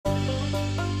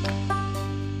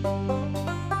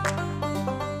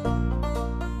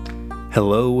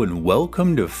Hello and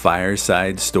welcome to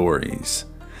Fireside Stories.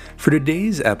 For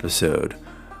today's episode,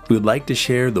 we would like to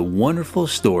share the wonderful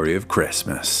story of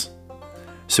Christmas.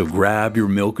 So grab your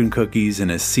milk and cookies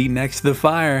and a seat next to the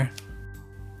fire.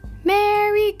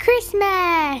 Merry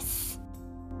Christmas!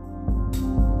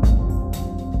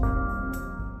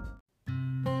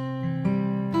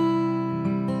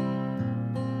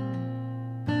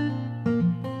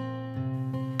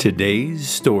 Today's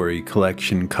story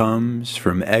collection comes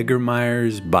from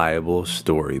Eggermeyer's Bible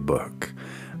Storybook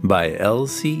by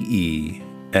L.C.E.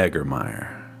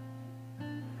 Eggermeyer.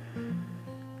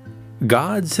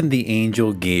 God sent the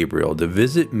angel Gabriel to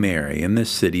visit Mary in the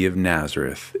city of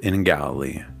Nazareth in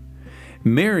Galilee.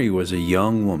 Mary was a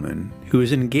young woman who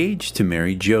was engaged to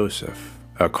marry Joseph,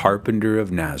 a carpenter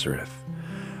of Nazareth.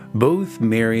 Both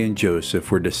Mary and Joseph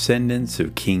were descendants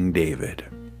of King David.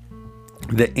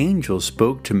 The angel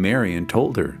spoke to Mary and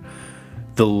told her,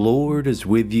 "The Lord is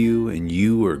with you, and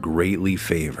you are greatly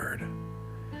favored."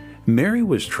 Mary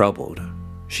was troubled.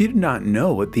 She did not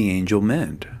know what the angel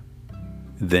meant.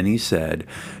 Then he said,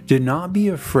 "Do not be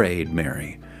afraid,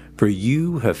 Mary, for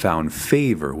you have found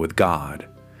favor with God.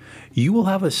 You will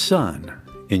have a son,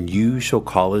 and you shall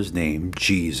call his name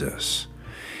Jesus.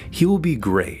 He will be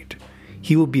great.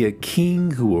 He will be a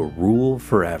king who will rule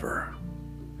forever."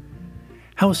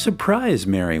 How surprised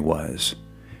Mary was.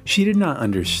 She did not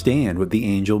understand what the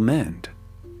angel meant.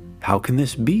 "How can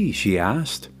this be?" she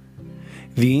asked.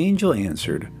 The angel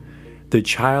answered, "The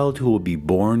child who will be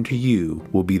born to you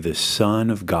will be the Son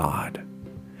of God.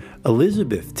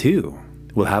 Elizabeth, too,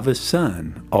 will have a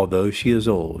son, although she is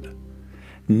old.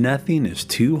 Nothing is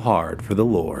too hard for the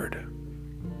Lord."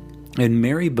 And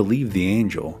Mary believed the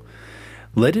angel.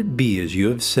 "Let it be as you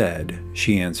have said,"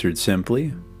 she answered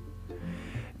simply.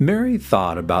 Mary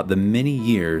thought about the many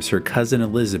years her cousin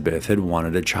Elizabeth had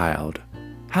wanted a child.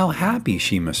 How happy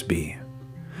she must be.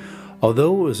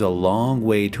 Although it was a long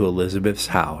way to Elizabeth's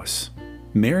house,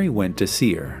 Mary went to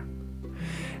see her.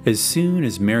 As soon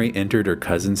as Mary entered her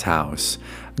cousin's house,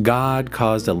 God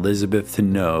caused Elizabeth to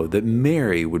know that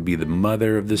Mary would be the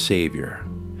mother of the Savior.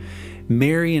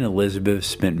 Mary and Elizabeth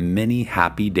spent many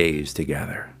happy days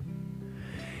together.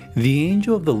 The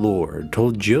angel of the Lord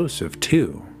told Joseph,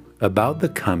 too, about the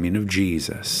coming of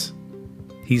Jesus.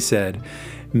 He said,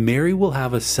 "Mary will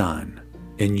have a son,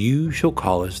 and you shall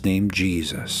call his name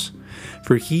Jesus,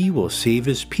 for he will save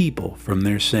his people from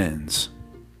their sins."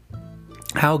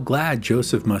 How glad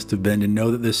Joseph must have been to know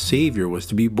that the Savior was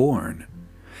to be born.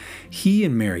 He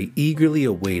and Mary eagerly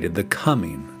awaited the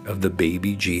coming of the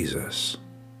baby Jesus.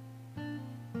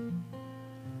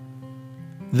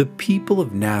 The people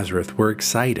of Nazareth were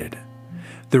excited.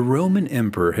 The Roman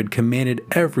emperor had commanded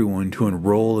everyone to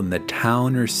enroll in the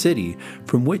town or city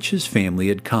from which his family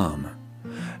had come.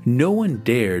 No one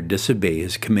dared disobey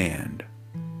his command.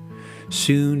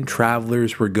 Soon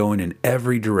travelers were going in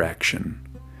every direction.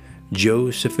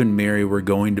 Joseph and Mary were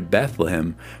going to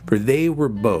Bethlehem, for they were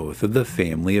both of the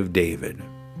family of David.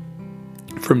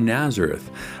 From Nazareth,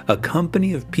 a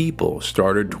company of people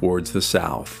started towards the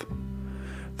south.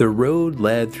 The road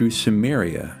led through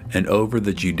Samaria and over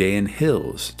the Judean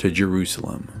hills to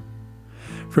Jerusalem.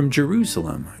 From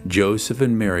Jerusalem, Joseph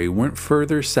and Mary went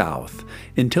further south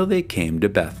until they came to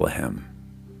Bethlehem.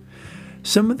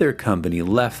 Some of their company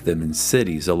left them in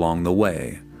cities along the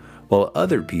way, while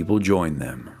other people joined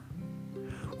them.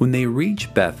 When they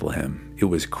reached Bethlehem, it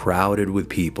was crowded with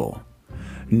people.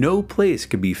 No place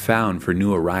could be found for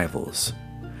new arrivals.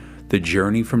 The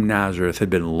journey from Nazareth had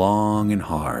been long and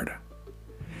hard.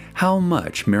 How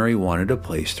much Mary wanted a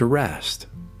place to rest.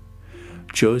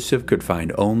 Joseph could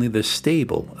find only the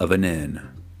stable of an inn.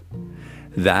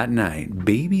 That night,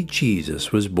 baby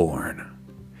Jesus was born.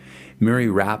 Mary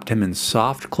wrapped him in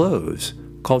soft clothes,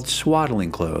 called swaddling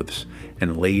clothes,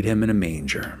 and laid him in a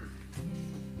manger.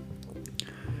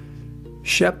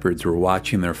 Shepherds were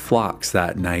watching their flocks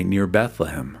that night near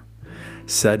Bethlehem.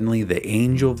 Suddenly the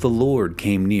angel of the Lord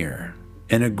came near,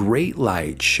 and a great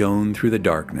light shone through the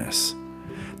darkness.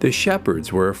 The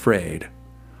shepherds were afraid.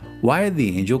 Why had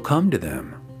the angel come to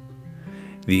them?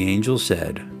 The angel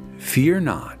said, "Fear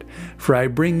not, for I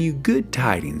bring you good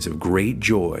tidings of great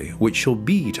joy, which shall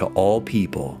be to all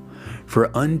people.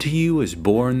 For unto you is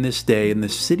born this day in the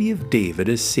city of David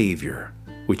a Savior,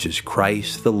 which is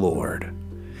Christ the Lord.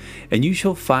 And you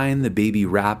shall find the baby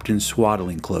wrapped in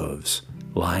swaddling clothes,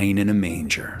 lying in a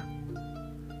manger."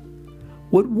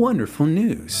 What wonderful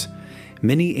news!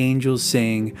 Many angels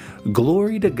sang,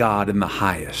 "Glory to God in the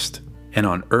highest, and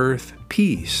on earth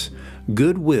peace,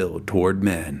 goodwill toward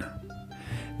men."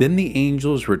 Then the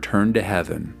angels returned to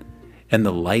heaven, and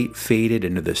the light faded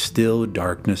into the still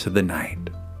darkness of the night.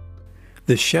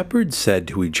 The shepherds said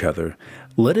to each other,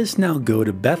 "Let us now go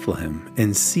to Bethlehem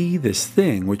and see this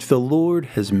thing which the Lord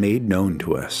has made known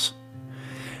to us."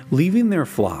 Leaving their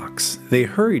flocks, they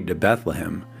hurried to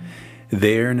Bethlehem.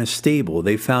 There in a stable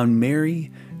they found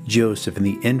Mary, Joseph, and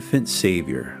the infant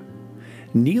Savior.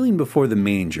 Kneeling before the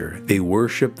manger, they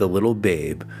worshiped the little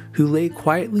babe who lay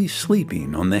quietly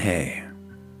sleeping on the hay.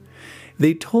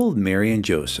 They told Mary and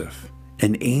Joseph,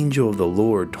 "An angel of the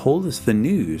Lord told us the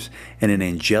news, and an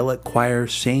angelic choir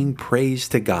sang praise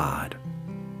to God."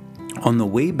 On the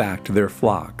way back to their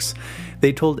flocks,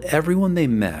 they told everyone they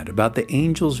met about the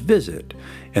angel's visit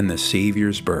and the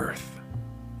Savior's birth.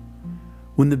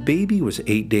 When the baby was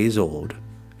 8 days old,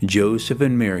 Joseph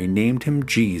and Mary named him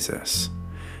Jesus,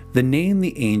 the name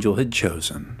the angel had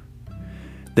chosen.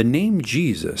 The name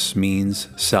Jesus means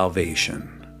salvation.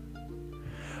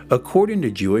 According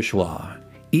to Jewish law,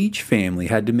 each family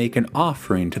had to make an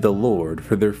offering to the Lord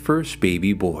for their first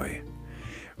baby boy.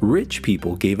 Rich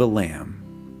people gave a lamb,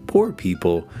 poor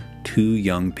people 2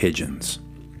 young pigeons.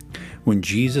 When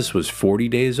Jesus was 40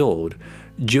 days old,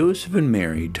 Joseph and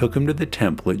Mary took him to the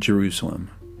temple at Jerusalem.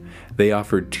 They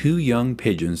offered 2 young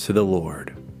pigeons to the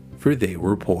Lord, for they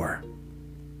were poor.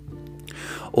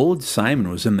 Old Simon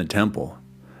was in the temple.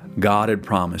 God had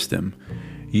promised him,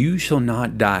 "You shall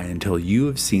not die until you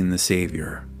have seen the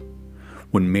Savior."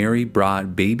 When Mary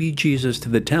brought baby Jesus to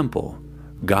the temple,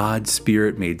 God's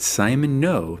Spirit made Simon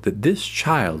know that this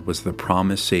child was the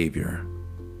promised Savior.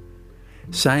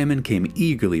 Simon came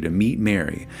eagerly to meet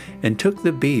Mary and took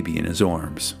the baby in his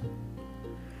arms.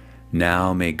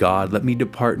 "Now may God let me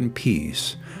depart in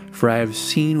peace, for I have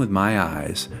seen with my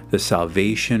eyes the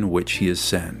salvation which he has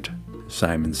sent,"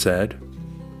 Simon said.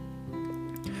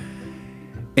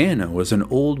 Anna was an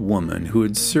old woman who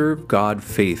had served God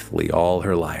faithfully all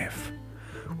her life.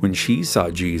 When she saw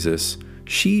Jesus,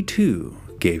 she too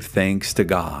gave thanks to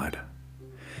God.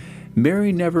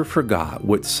 Mary never forgot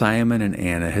what Simon and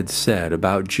Anna had said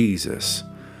about Jesus,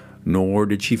 nor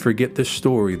did she forget the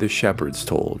story the shepherds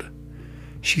told.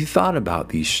 She thought about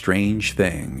these strange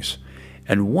things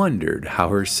and wondered how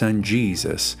her son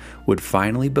Jesus would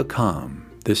finally become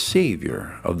the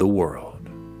Savior of the world.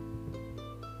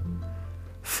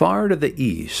 Far to the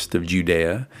east of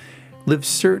Judea lived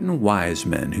certain wise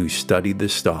men who studied the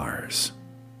stars.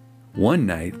 One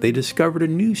night they discovered a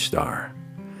new star.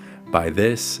 By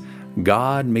this,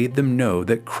 God made them know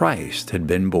that Christ had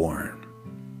been born.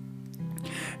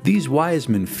 These wise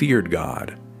men feared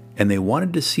God, and they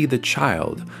wanted to see the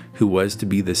child who was to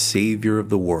be the Savior of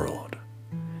the world.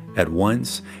 At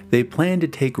once, they planned to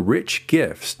take rich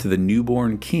gifts to the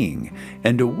newborn king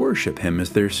and to worship him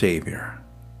as their Savior.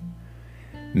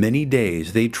 Many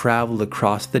days they traveled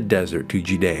across the desert to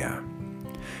Judea.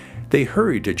 They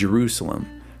hurried to Jerusalem,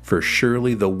 for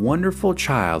surely the wonderful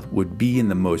child would be in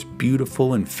the most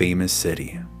beautiful and famous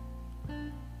city.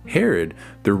 Herod,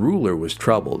 the ruler, was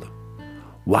troubled.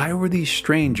 Why were these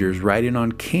strangers riding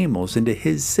on camels into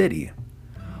his city?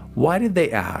 Why did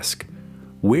they ask,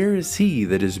 "Where is he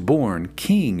that is born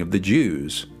King of the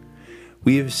Jews?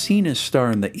 We have seen his star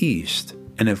in the east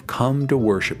and have come to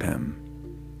worship him."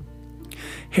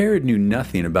 Herod knew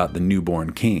nothing about the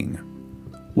newborn king.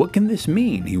 What can this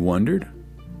mean, he wondered.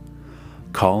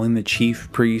 Calling the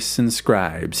chief priests and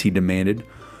scribes, he demanded,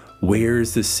 "Where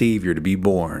is the Savior to be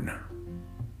born?"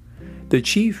 The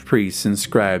chief priests and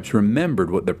scribes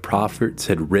remembered what the prophets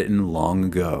had written long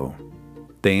ago.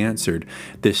 They answered,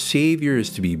 "The Savior is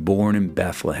to be born in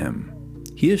Bethlehem.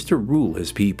 He is to rule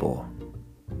his people."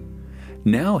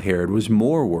 Now Herod was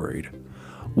more worried.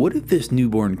 What if this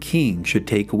newborn king should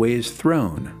take away his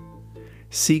throne?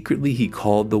 Secretly he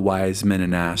called the wise men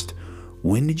and asked,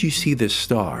 "When did you see this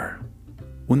star?"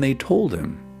 When they told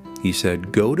him, he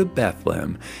said, "Go to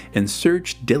Bethlehem and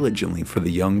search diligently for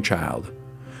the young child.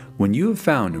 When you have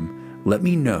found him, let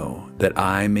me know that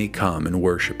I may come and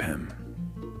worship him."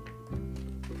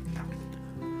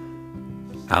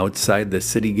 Outside the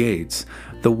city gates,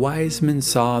 the wise men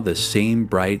saw the same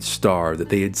bright star that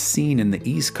they had seen in the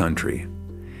east country.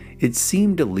 It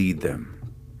seemed to lead them.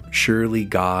 Surely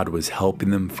God was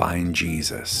helping them find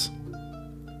Jesus.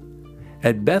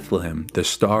 At Bethlehem, the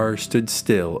star stood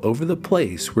still over the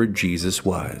place where Jesus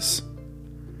was.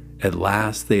 At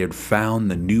last they had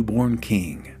found the newborn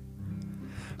king.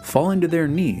 Falling to their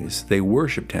knees, they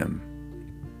worshipped him.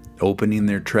 Opening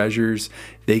their treasures,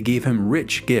 they gave him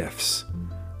rich gifts: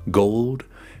 gold,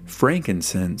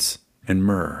 frankincense, and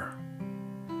myrrh.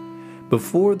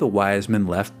 Before the wise men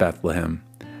left Bethlehem,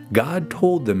 God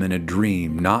told them in a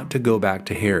dream not to go back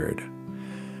to Herod,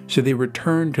 so they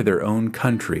returned to their own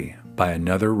country by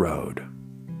another road.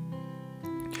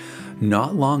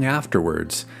 Not long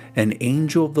afterwards, an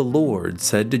angel of the Lord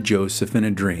said to Joseph in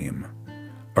a dream,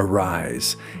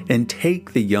 "Arise, and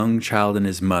take the young child and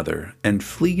his mother, and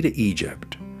flee to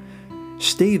Egypt.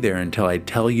 Stay there until I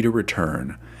tell you to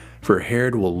return, for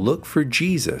Herod will look for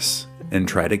Jesus and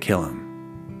try to kill him."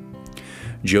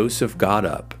 Joseph got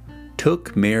up,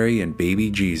 took Mary and baby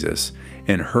Jesus,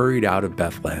 and hurried out of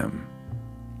Bethlehem.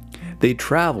 They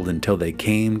traveled until they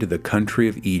came to the country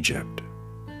of Egypt.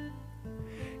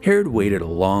 Herod waited a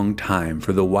long time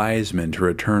for the wise men to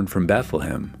return from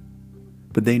Bethlehem,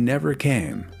 but they never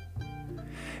came.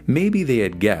 Maybe they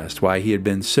had guessed why he had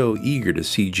been so eager to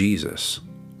see Jesus.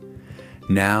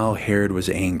 Now Herod was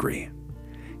angry.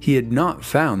 He had not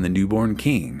found the newborn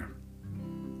king.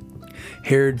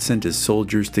 Herod sent his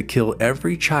soldiers to kill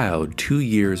every child 2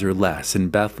 years or less in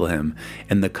Bethlehem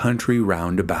and the country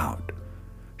round about.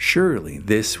 Surely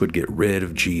this would get rid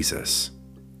of Jesus.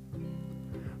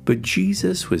 But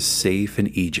Jesus was safe in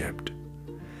Egypt.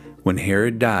 When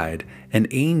Herod died, an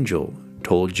angel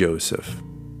told Joseph,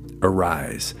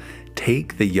 "Arise,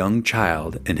 take the young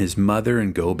child and his mother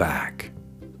and go back."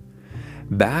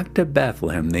 Back to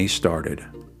Bethlehem they started.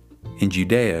 In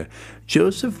Judea,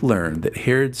 Joseph learned that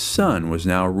Herod's son was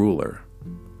now ruler.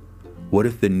 What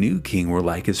if the new king were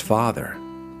like his father?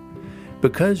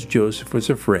 Because Joseph was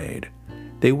afraid,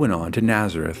 they went on to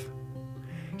Nazareth.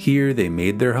 Here they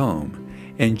made their home,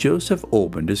 and Joseph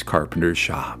opened his carpenter's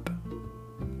shop.